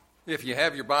If you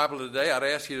have your Bible today, I'd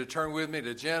ask you to turn with me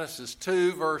to Genesis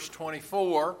 2, verse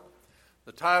 24.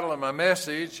 The title of my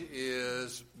message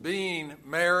is Being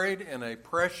Married in a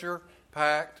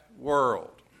Pressure-Packed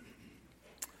World.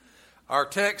 Our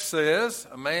text says,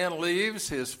 a man leaves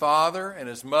his father and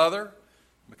his mother,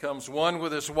 becomes one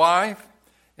with his wife,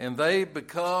 and they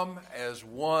become as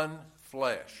one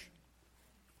flesh.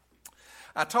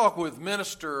 I talk with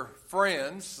minister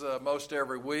friends most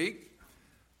every week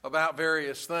about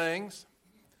various things.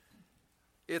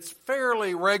 It's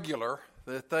fairly regular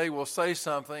that they will say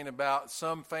something about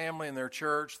some family in their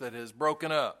church that has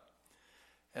broken up.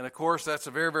 And of course, that's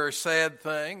a very, very sad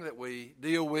thing that we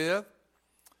deal with.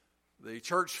 The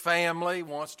church family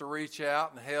wants to reach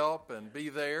out and help and be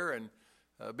there and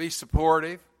be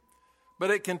supportive.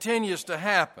 But it continues to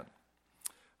happen.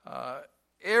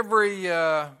 Every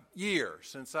year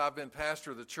since I've been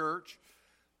pastor of the church,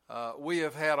 we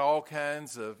have had all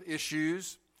kinds of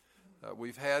issues.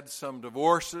 We've had some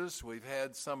divorces. We've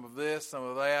had some of this, some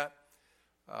of that.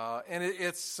 And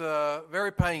it's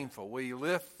very painful. We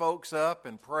lift folks up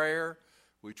in prayer.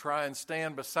 We try and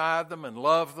stand beside them and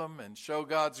love them and show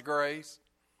God's grace.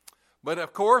 But,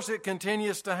 of course, it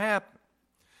continues to happen.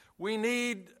 We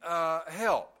need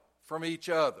help from each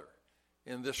other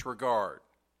in this regard.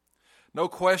 No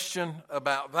question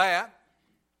about that.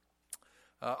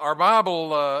 Our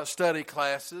Bible study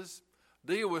classes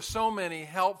deal with so many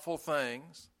helpful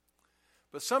things,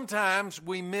 but sometimes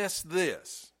we miss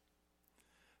this.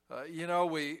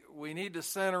 We need to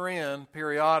center in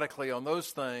periodically on those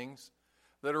things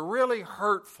that are really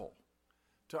hurtful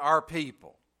to our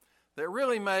people, that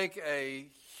really make a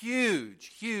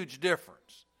huge, huge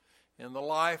difference in the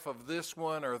life of this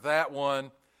one or that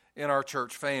one in our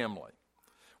church family.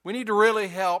 We need to really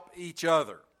help each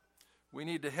other. We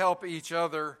need to help each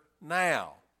other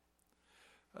now.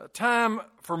 Time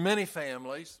for many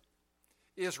families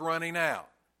is running out.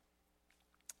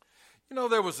 You know,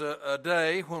 there was a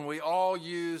day when we all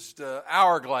used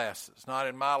hourglasses, not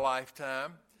in my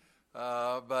lifetime,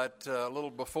 but a little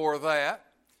before that.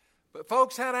 But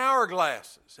folks had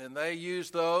hourglasses, and they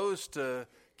used those to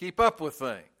keep up with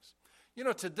things. You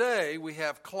know, today we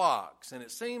have clocks, and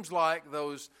it seems like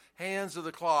those hands of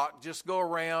the clock just go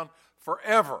around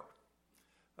forever.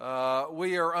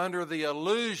 We are under the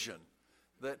illusion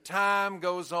that time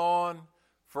goes on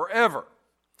forever.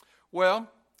 Well,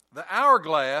 the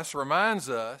hourglass reminds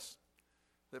us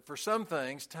that for some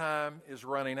things, time is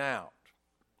running out.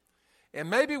 And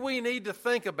maybe we need to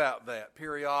think about that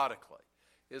periodically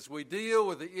as we deal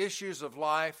with the issues of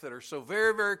life that are so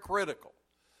very, very critical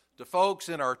to folks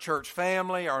in our church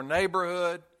family, our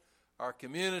neighborhood, our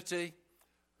community.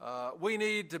 We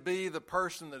need to be the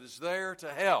person that is there to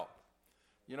help.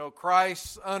 You know,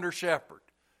 Christ's under shepherd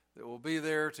that will be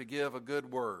there to give a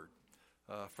good word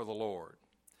for the Lord.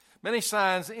 Many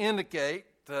signs indicate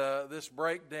this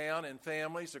breakdown in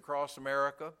families across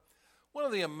America. One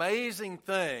of the amazing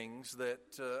things that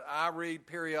I read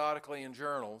periodically in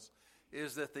journals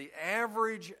is that the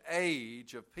average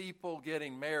age of people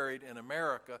getting married in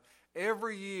America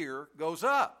every year goes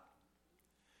up.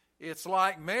 It's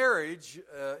like marriage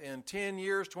in 10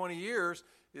 years, 20 years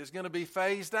is going to be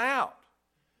phased out.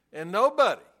 And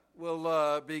nobody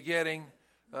will be getting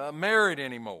married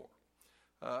anymore.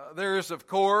 There is, of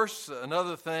course,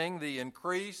 another thing, the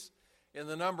increase in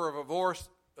the number of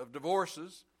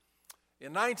divorces.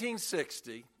 In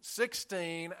 1960,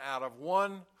 16 out of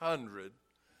 100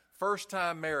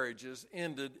 first-time marriages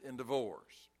ended in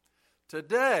divorce.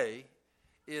 Today,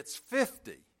 it's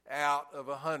 50 out of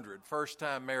 100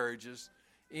 first-time marriages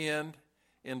end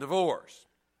in divorce.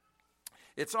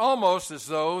 It's almost as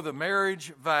though the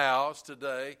marriage vows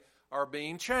today are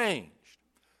being changed.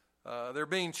 They're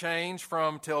being changed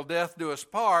from till death do us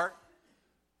part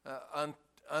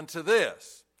unto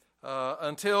this,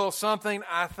 until something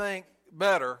I think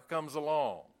better comes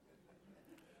along.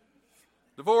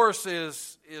 Divorce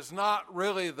is not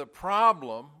really the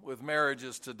problem with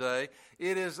marriages today.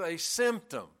 It is a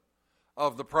symptom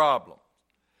of the problem.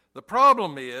 The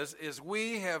problem is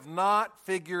we have not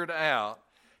figured out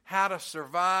how to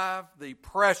survive the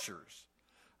pressures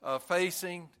of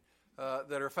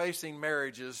that are facing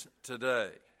marriages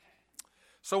today.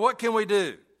 So what can we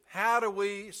do? How do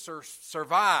we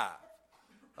survive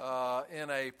in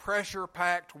a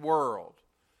pressure-packed world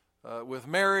with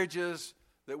marriages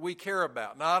that we care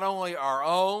about, not only our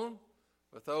own,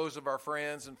 but those of our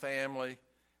friends and family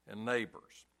and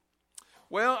neighbors?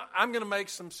 Well, I'm going to make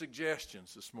some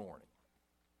suggestions this morning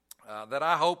that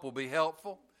I hope will be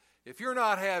helpful. If you're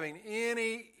not having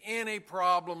any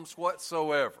problems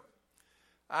whatsoever,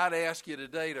 I'd ask you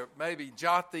today to maybe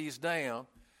jot these down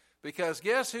Because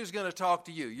guess who's going to talk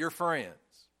to you? Your friends,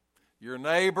 your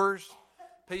neighbors,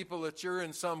 people that you're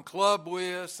in some club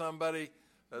with, somebody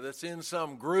that's in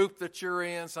some group that you're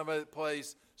in, somebody that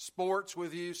plays sports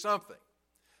with you, something.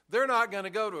 They're not going to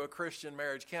go to a Christian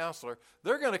marriage counselor.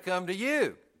 They're going to come to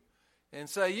you and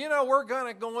say, you know, we're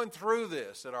going through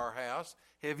this at our house.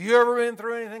 Have you ever been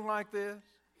through anything like this?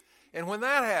 And when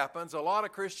that happens, a lot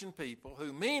of Christian people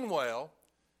who mean well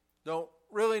don't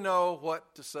really know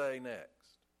what to say next.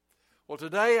 Well,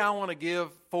 today I want to give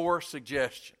 4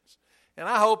 suggestions. And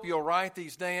I hope you'll write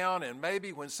these down, and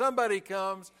maybe when somebody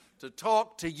comes to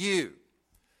talk to you,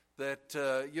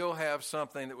 that you'll have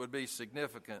something that would be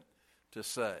significant to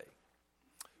say.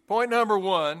 Point number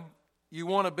 1, you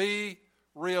want to be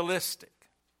realistic.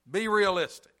 Be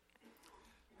realistic.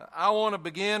 I want to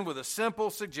begin with a simple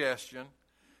suggestion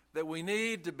that we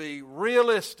need to be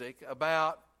realistic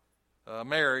about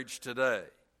marriage today.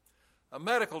 A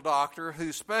medical doctor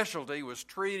whose specialty was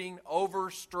treating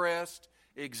overstressed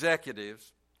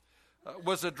executives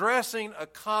was addressing a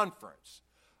conference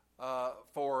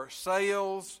for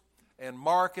sales and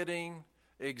marketing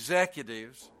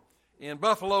executives in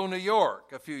Buffalo, New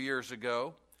York a few years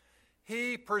ago.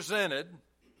 He presented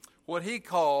what he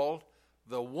called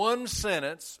the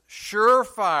one-sentence,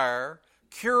 surefire,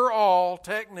 cure-all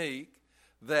technique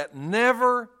that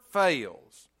never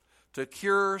fails to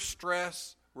cure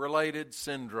stress-related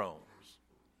syndromes.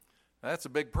 That's a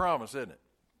big promise, isn't it?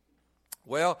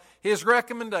 Well, his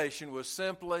recommendation was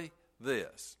simply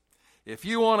this. If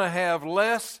you want to have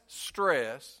less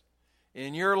stress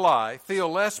in your life, feel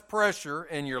less pressure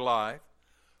in your life,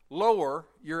 lower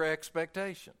your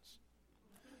expectations.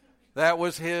 That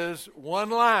was his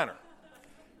one-liner.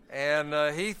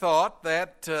 And he thought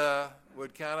that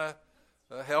would kind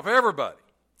of help everybody.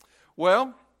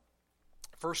 Well,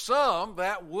 for some,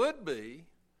 that would be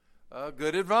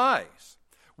good advice.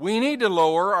 We need to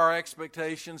lower our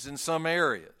expectations in some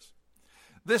areas.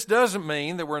 This doesn't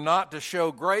mean that we're not to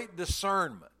show great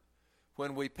discernment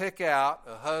when we pick out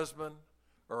a husband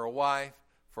or a wife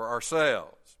for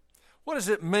ourselves. What does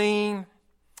it mean?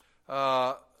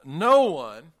 No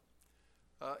one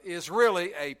is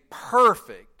really a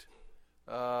perfect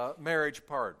marriage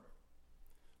partner.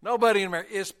 Nobody in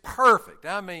marriage is perfect.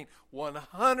 I mean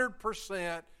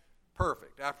 100%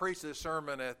 perfect. I preached this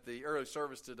sermon at the early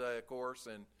service today, of course,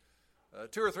 and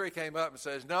 2 or 3 came up and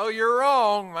says, "No, you're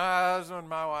wrong. My husband,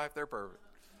 my wife, they're perfect."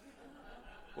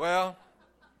 Well,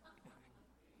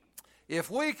 if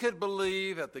we could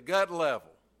believe at the gut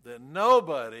level that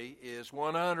nobody is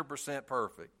 100%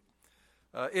 perfect,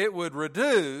 it would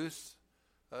reduce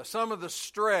some of the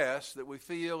stress that we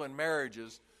feel in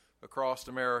marriages across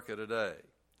America today.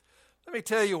 Let me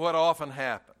tell you what often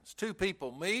happens. 2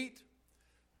 people meet,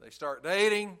 they start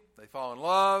dating, they fall in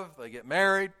love, they get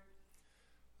married.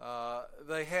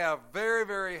 They have very,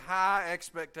 very high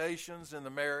expectations in the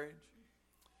marriage.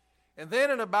 And then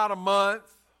in about a month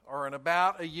or in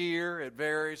about a year, it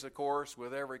varies, of course,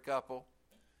 with every couple,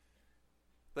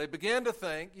 they begin to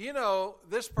think, you know,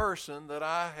 this person that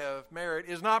I have married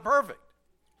is not perfect.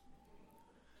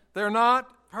 They're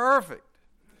not perfect.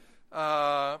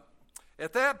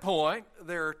 At that point,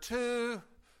 there are 2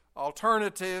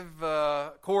 alternative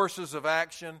courses of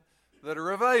action that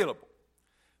are available.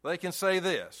 They can say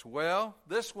this, well,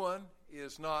 this one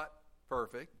is not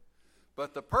perfect,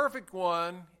 but the perfect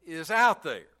one is out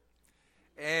there.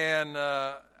 And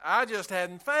I just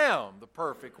hadn't found the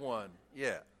perfect one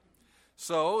yet.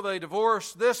 So they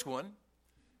divorce this one,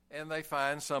 and they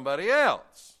find somebody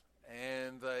else.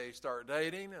 And they start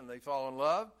dating, and they fall in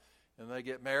love, and they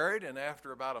get married, and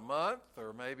after about a month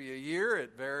or maybe a year,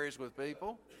 it varies with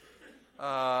people,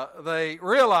 they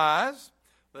realize,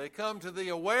 they come to the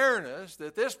awareness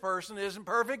that this person isn't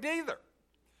perfect either.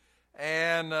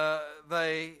 And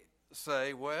they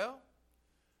say, well,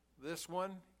 this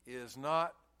one is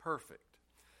not perfect.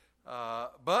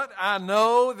 But I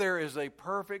know there is a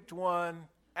perfect one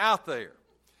out there.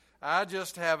 I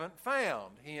just haven't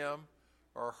found him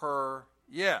or her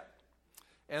yet.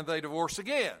 And they divorce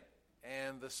again.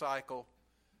 And the cycle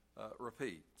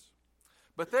repeats.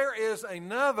 But there is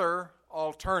another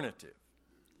alternative.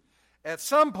 At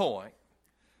some point,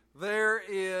 there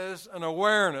is an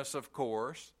awareness, of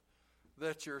course,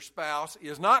 that your spouse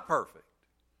is not perfect.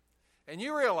 And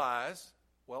you realize,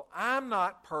 well, I'm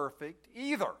not perfect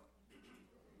either.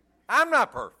 I'm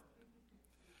not perfect.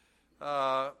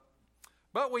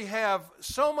 But we have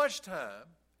so much time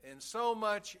and so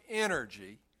much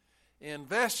energy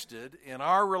invested in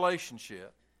our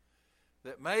relationship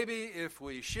that maybe if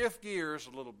we shift gears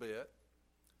a little bit,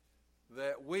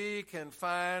 that we can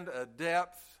find a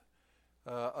depth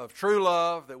of true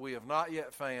love that we have not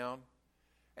yet found,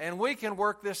 and we can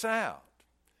work this out.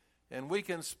 And we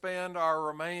can spend our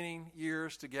remaining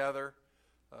years together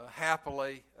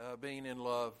happily being in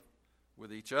love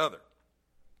with each other.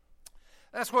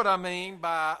 That's what I mean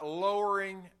by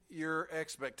lowering your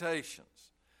expectations.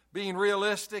 Being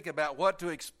realistic about what to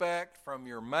expect from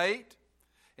your mate,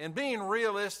 and being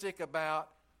realistic about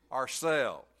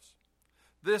ourselves.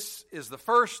 This is the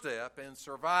first step in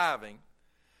surviving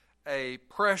a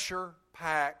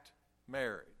pressure-packed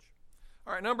marriage.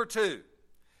 All right, number 2.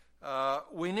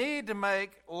 We need to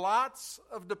make lots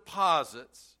of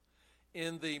deposits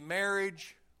in the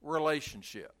marriage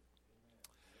relationship.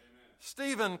 Amen.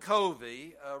 Stephen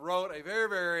Covey wrote a very,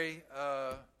 very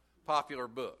popular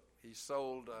book. He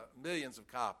sold millions of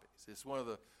copies. It's one of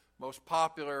the most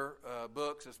popular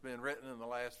books that's been written in the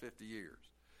last 50 years.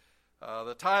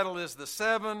 The title is The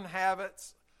 7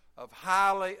 Habits of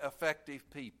Highly Effective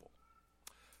People.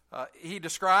 He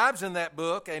describes in that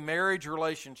book a marriage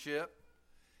relationship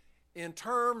in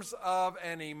terms of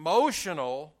an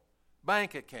emotional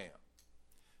bank account.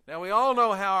 Now, we all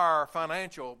know how our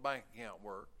financial bank account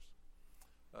works.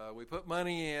 We put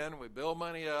money in, we build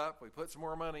money up, we put some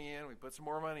more money in, we put some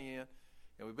more money in,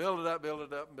 and we build it up, build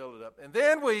it up, and build it up. And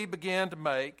then we begin to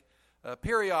make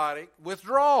periodic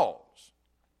withdrawals.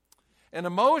 An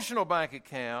emotional bank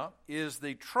account is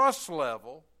the trust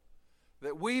level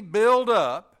that we build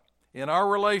up in our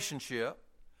relationship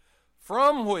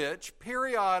from which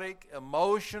periodic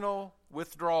emotional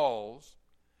withdrawals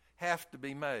have to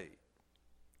be made.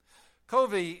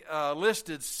 Covey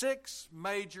listed 6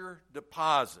 major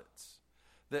deposits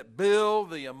that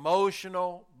build the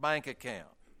emotional bank account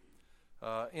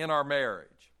in our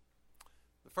marriage.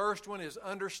 The first one is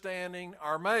understanding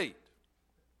our mate.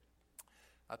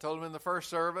 I told him in the first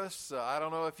service, I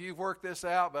don't know if you've worked this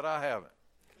out, but I haven't.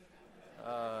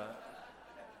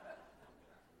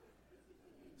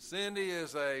 Cindy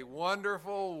is a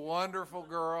wonderful, wonderful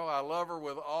girl. I love her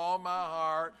with all my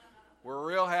heart. We're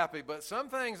real happy, but some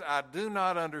things I do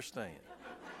not understand.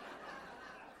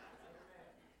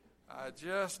 I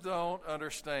just don't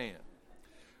understand.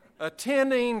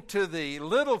 Attending to the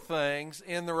little things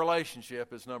in the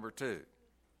relationship is number 2.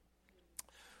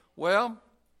 Well,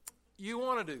 you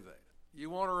want to do that. You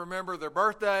want to remember their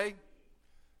birthday,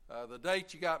 the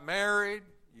date you got married.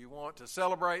 You want to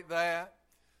celebrate that.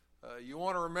 You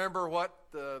want to remember what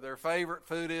their favorite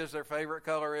food is, their favorite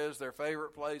color is, their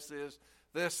favorite place is,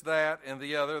 this, that, and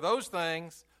the other. Those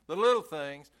things, the little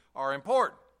things, are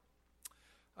important.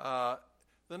 The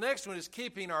next one is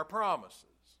keeping our promises.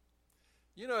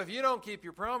 You know, if you don't keep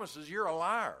your promises, you're a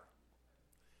liar.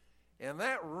 And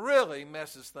that really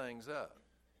messes things up.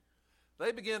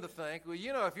 They begin to think, well,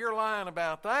 you know, if you're lying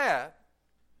about that,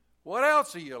 what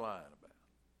else are you lying about?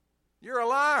 You're a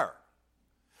liar.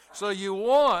 So you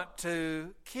want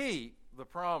to keep the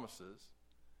promises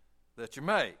that you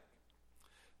make.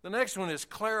 The next one is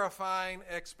clarifying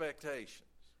expectations.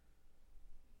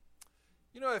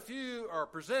 You know, if you are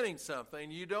presenting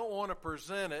something, you don't want to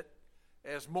present it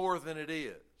as more than it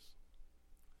is.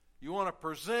 You want to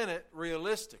present it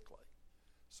realistically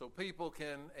so people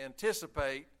can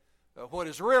anticipate what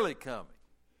is really coming,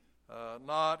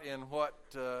 not in what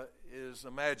is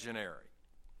imaginary.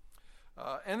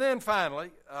 And then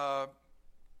finally,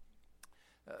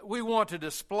 we want to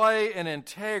display an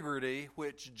integrity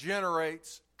which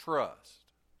generates trust.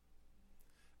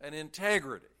 An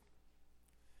integrity.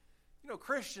 You know,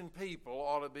 Christian people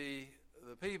ought to be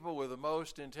the people with the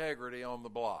most integrity on the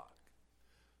block,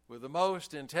 with the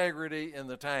most integrity in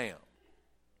the town.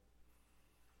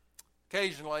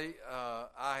 Occasionally,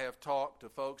 I have talked to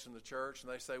folks in the church,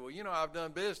 and they say, well, you know, I've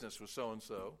done business with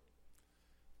so-and-so,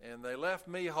 and they left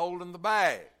me holding the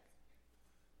bag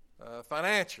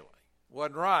financially.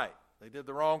 Wasn't right. They did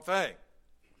the wrong thing.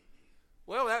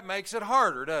 Well, that makes it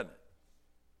harder, doesn't it?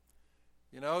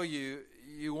 You know, you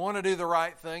want to do the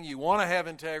right thing. You want to have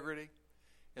integrity.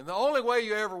 And the only way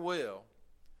you ever will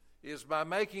is by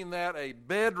making that a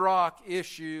bedrock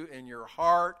issue in your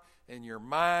heart and your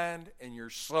mind and your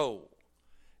soul,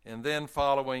 and then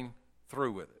following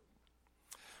through with it.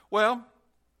 Well,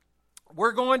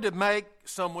 we're going to make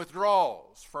some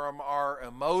withdrawals from our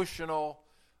emotional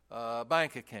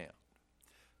bank account.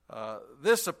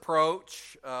 This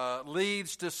approach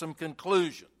leads to some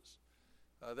conclusions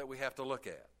that we have to look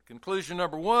at. Conclusion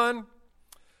number 1,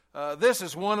 this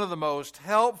is one of the most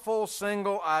helpful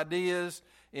single ideas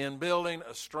in building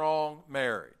a strong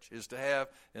marriage, is to have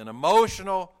an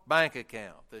emotional bank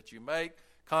account that you make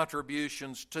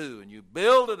contributions to, and you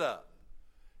build it up.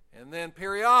 And then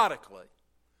periodically,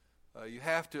 you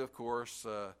have to, of course,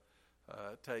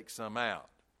 take some out.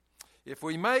 If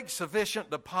we make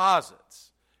sufficient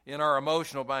deposits in our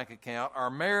emotional bank account, our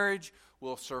marriage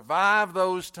will survive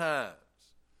those times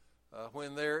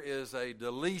when there is a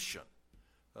deletion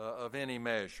of any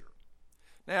measure.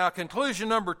 Now, conclusion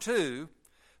number 2,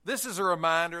 this is a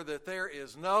reminder that there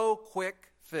is no quick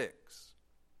fix.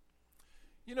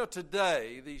 You know,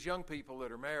 today, these young people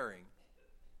that are marrying,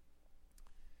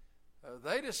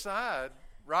 they decide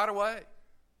right away.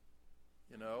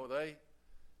 You know, they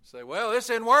say, well, this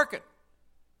isn't working.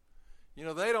 You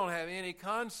know, they don't have any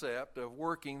concept of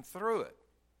working through it.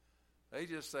 They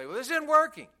just say, well, this isn't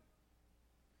working.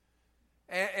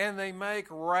 And they make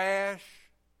rash,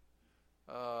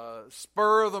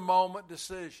 spur-of-the-moment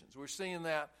decisions. We're seeing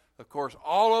that, of course,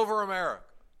 all over America.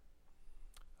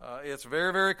 It's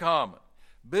very, very common.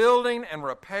 Building and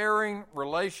repairing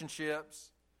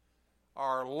relationships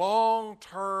are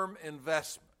long-term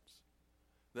investments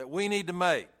that we need to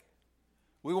make.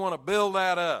 We want to build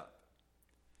that up.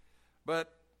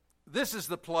 But this is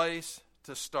the place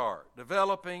to start,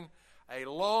 developing a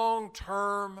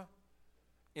long-term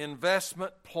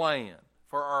investment plan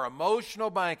for our emotional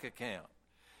bank account.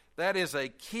 That is a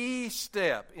key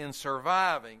step in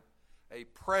surviving a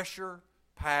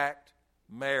pressure-packed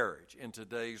marriage in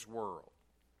today's world.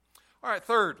 All right,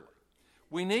 thirdly,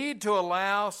 we need to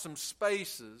allow some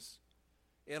spaces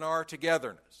in our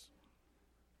togetherness.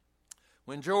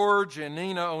 When George and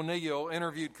Nina O'Neill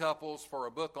interviewed couples for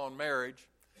a book on marriage,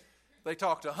 they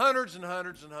talked to hundreds and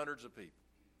hundreds and hundreds of people.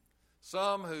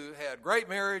 Some who had great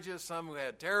marriages, some who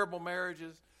had terrible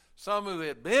marriages, some who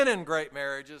had been in great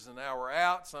marriages and now were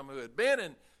out, some who had been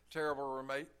in terrible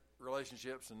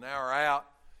relationships and now are out,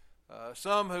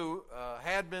 some who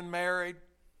had been married,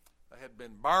 had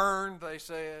been burned, they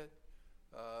said,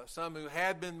 some who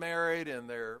had been married and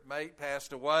their mate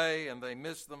passed away and they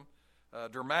missed them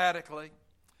dramatically,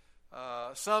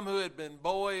 some who had been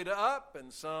buoyed up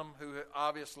and some who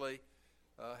obviously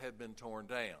had been torn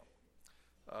down.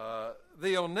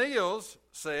 The O'Neills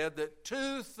said that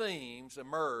 2 themes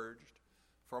emerged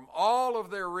from all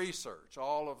of their research,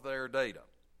 all of their data.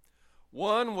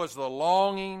 One was the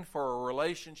longing for a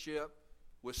relationship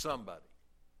with somebody.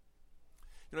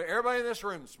 You know, everybody in this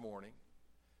room this morning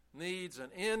needs an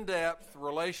in-depth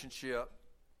relationship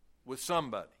with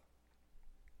somebody.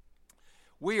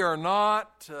 We are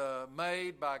not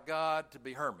made by God to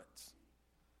be hermits.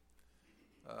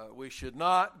 We should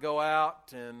not go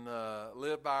out and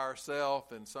live by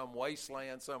ourselves in some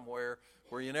wasteland somewhere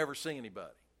where you never see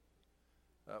anybody.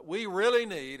 We really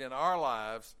need in our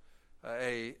lives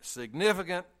a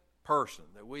significant person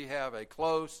that we have a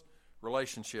close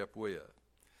relationship with.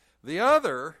 The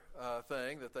other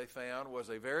thing that they found was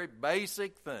a very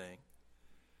basic thing,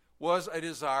 was a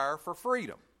desire for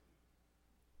freedom.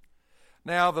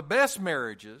 Now, the best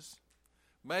marriages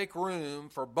make room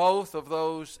for both of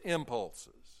those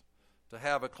impulses, to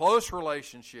have a close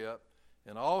relationship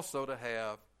and also to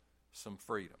have some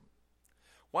freedom.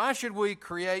 Why should we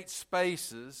create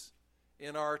spaces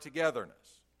in our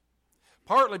togetherness?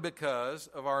 Partly because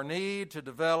of our need to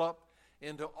develop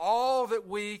into all that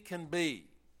we can be,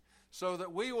 so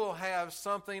that we will have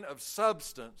something of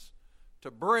substance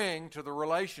to bring to the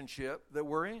relationship that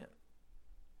we're in.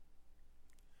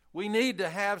 We need to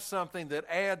have something that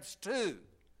adds to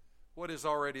what is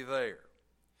already there.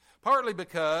 Partly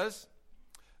because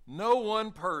no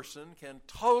one person can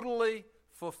totally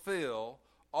fulfill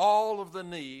all of the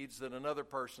needs that another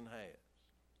person has.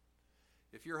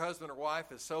 If your husband or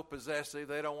wife is so possessive,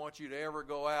 they don't want you to ever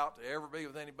go out, to ever be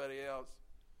with anybody else,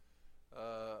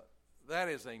 that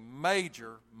is a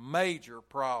major, major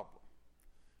problem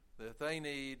that they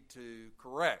need to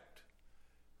correct,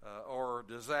 or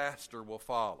disaster will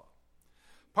follow.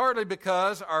 Partly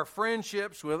because our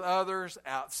friendships with others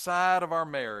outside of our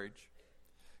marriage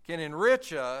can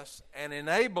enrich us and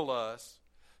enable us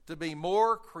to be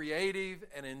more creative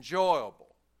and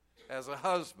enjoyable as a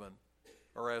husband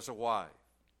or as a wife.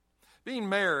 Being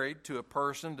married to a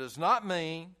person does not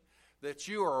mean that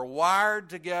you are wired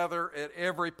together at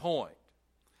every point,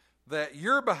 that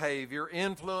your behavior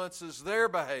influences their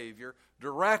behavior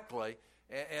directly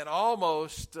and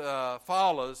almost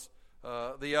follows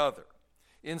the other.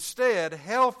 Instead,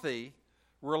 healthy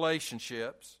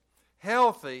relationships,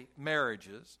 healthy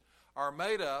marriages are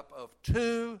made up of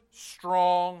 2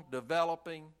 strong,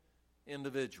 developing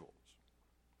individuals.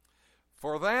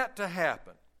 For that to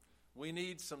happen, we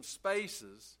need some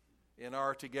spaces in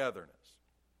our togetherness.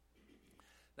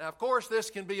 Now, of course, this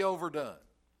can be overdone.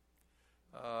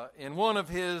 In one of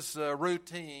his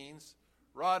routines,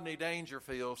 Rodney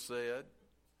Dangerfield said,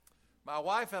 "My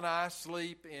wife and I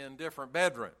sleep in different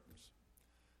bedrooms.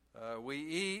 We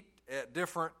eat at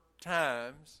different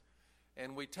times,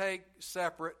 and we take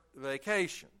separate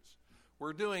vacations.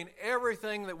 We're doing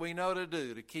everything that we know to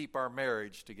do to keep our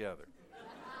marriage together.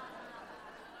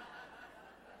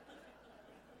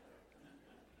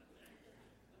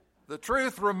 The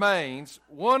truth remains,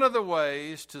 one of the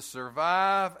ways to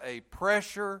survive a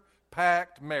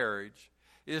pressure-packed marriage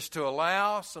is to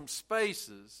allow some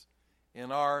spaces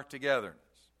in our togetherness.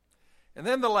 And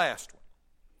then the last one,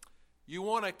 you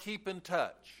want to keep in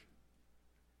touch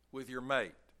with your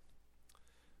mate.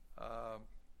 A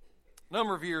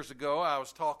number of years ago, I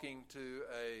was talking to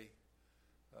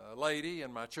a lady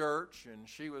in my church, and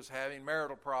she was having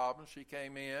marital problems. She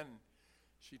came in, and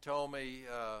she told me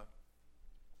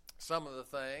some of the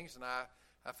things, and I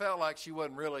felt like she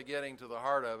wasn't really getting to the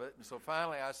heart of it. And so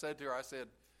finally I said to her,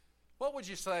 what would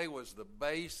you say was the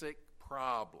basic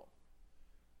problem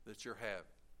that you're having?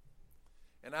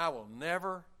 And I will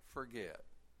never forget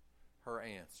her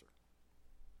answer.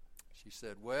 She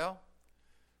said,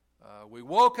 we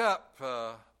woke up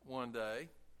one day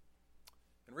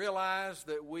and realized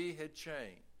that we had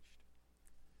changed,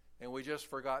 and we just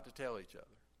forgot to tell each other.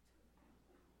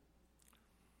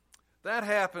 That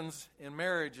happens in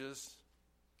marriages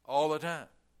all the time.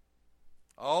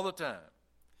 All the time.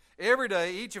 Every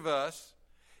day, each of us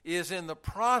is in the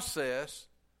process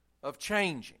of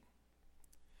changing.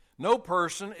 No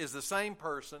person is the same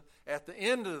person at the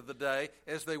end of the day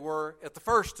as they were at the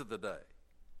first of the day.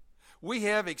 We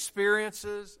have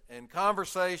experiences and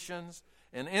conversations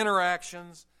and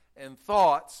interactions and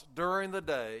thoughts during the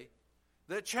day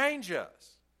that change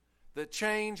us, that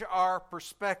change our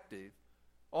perspective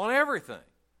on everything.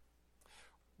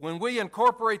 When we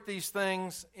incorporate these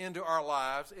things into our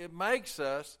lives, it makes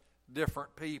us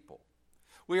different people.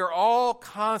 We are all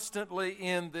constantly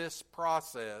in this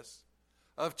process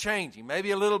of changing.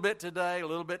 Maybe a little bit today, a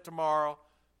little bit tomorrow,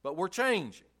 but we're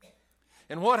changing.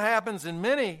 And what happens in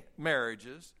many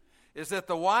marriages is that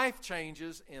the wife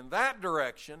changes in that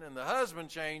direction and the husband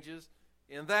changes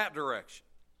in that direction.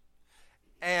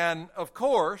 And, of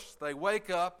course, they wake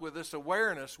up with this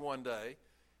awareness one day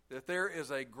that there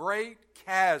is a great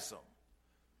chasm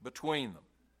between them.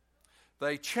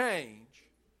 They change,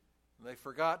 and they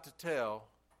forgot to tell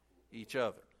each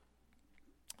other.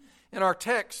 In our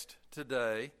text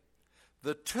today,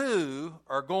 the two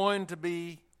are going to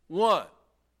be one.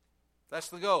 That's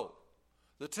the goal.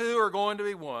 The two are going to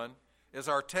be one, as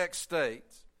our text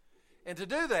states. And to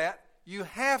do that, you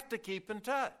have to keep in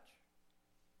touch.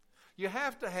 You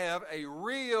have to have a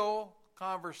real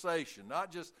conversation,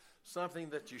 not just something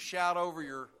that you shout over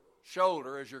your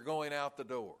shoulder as you're going out the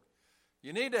door.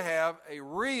 You need to have a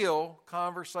real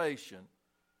conversation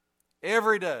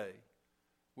every day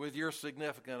with your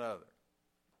significant other.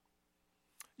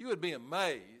 You would be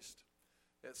amazed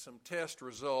at some test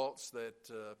results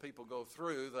that people go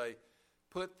through. They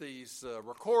put these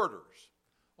recorders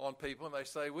on people and they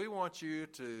say, we want you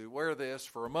to wear this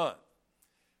for a month.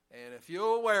 And if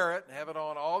you'll wear it and have it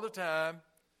on all the time,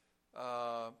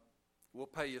 we'll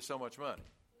pay you so much money.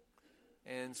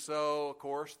 And so, of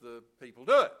course, the people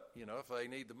do it, if they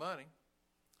need the money.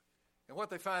 And what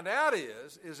they find out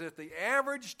is that the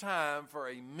average time for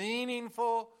a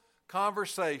meaningful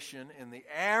conversation in the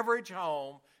average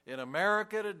home in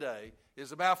America today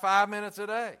is about 5 minutes a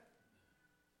day.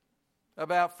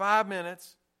 About 5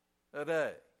 minutes a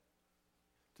day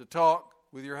to talk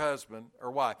with your husband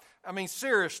or wife. I mean,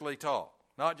 seriously talk,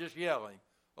 not just yelling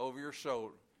over your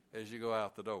shoulder as you go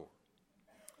out the door.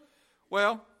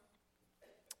 Well,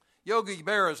 Yogi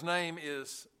Berra's name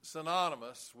is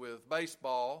synonymous with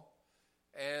baseball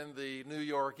and the New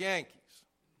York Yankees.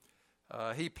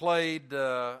 He played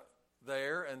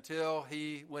there until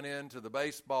he went into the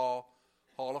Baseball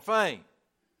Hall of Fame.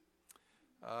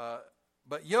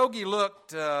 But Yogi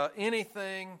looked not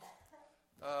anything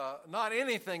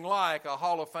like a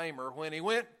Hall of Famer when he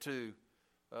went to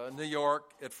New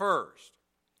York at first.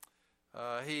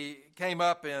 He came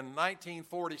up in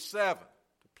 1947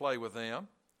 to play with them.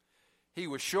 He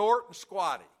was short and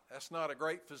squatty. That's not a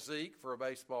great physique for a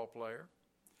baseball player.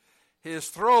 His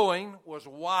throwing was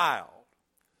wild.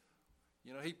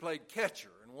 He played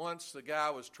catcher, and once the guy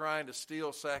was trying to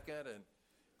steal second,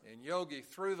 and Yogi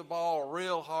threw the ball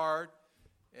real hard,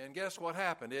 and guess what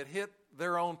happened? It hit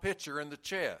their own pitcher in the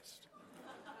chest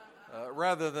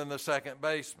rather than the second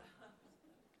baseman.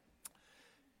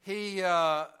 He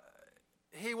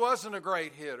wasn't a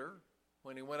great hitter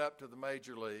when he went up to the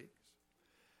major leagues.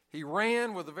 He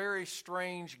ran with a very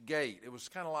strange gait. It was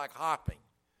kind of like hopping.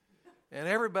 And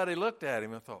everybody looked at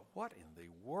him and thought, what in the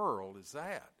world is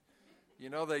that?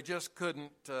 They just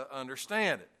couldn't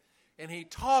understand it. And he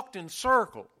talked in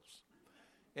circles.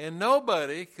 And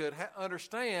nobody could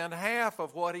understand half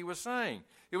of what he was saying.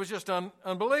 It was just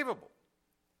unbelievable.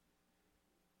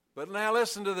 But now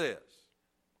listen to this.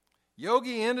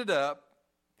 Yogi ended up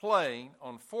playing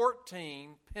on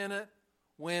 14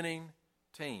 pennant-winning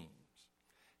teams.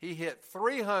 He hit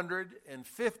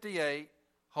 358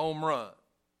 home runs.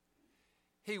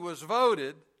 He was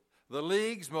voted the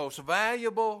league's most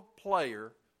valuable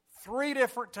player 3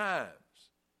 different times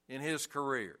in his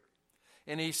career.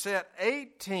 And he set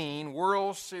 18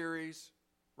 World Series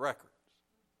records.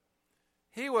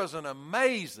 He was an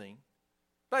amazing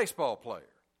baseball player.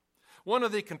 One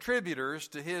of the contributors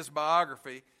to his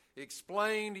biography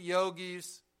explained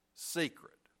Yogi's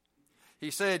secret.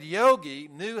 He said Yogi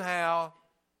knew how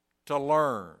to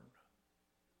learn.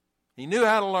 He knew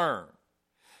how to learn.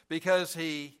 Because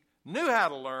he knew how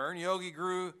to learn, Yogi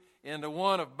grew into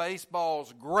one of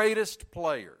baseball's greatest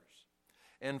players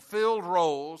and filled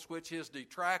roles which his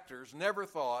detractors never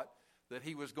thought that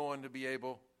he was going to be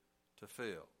able to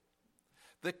fill.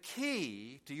 The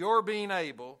key to your being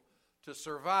able to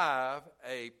survive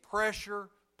a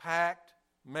pressure-packed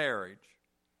marriage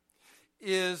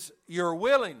is your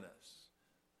willingness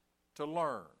to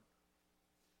learn.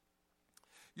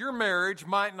 Your marriage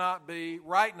might not be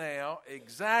right now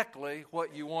exactly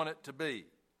what you want it to be.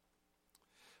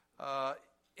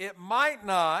 It might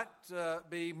not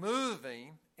be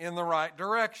moving in the right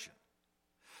direction.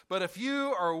 But if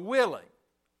you are willing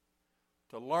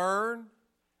to learn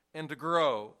and to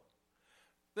grow,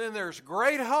 then there's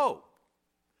great hope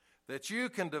that you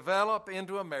can develop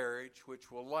into a marriage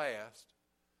which will last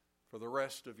for the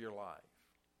rest of your life.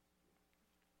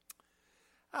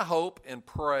 I hope and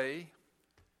pray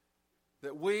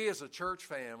that we as a church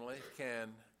family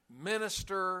can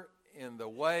minister in the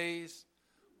ways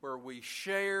where we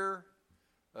share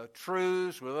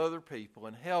truths with other people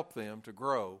and help them to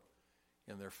grow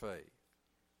in their faith.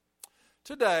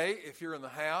 Today, if you're in the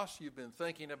house, you've been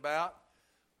thinking about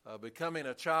becoming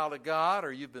a child of God,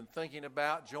 or you've been thinking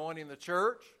about joining the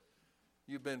church,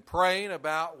 you've been praying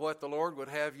about what the Lord would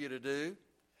have you to do.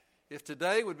 If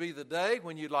today would be the day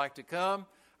when you'd like to come,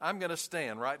 I'm going to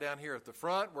stand right down here at the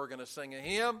front. We're going to sing a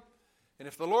hymn. And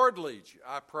if the Lord leads you,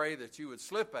 I pray that you would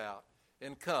slip out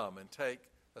and come and take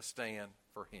a stand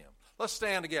for Him. Let's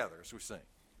stand together as we sing.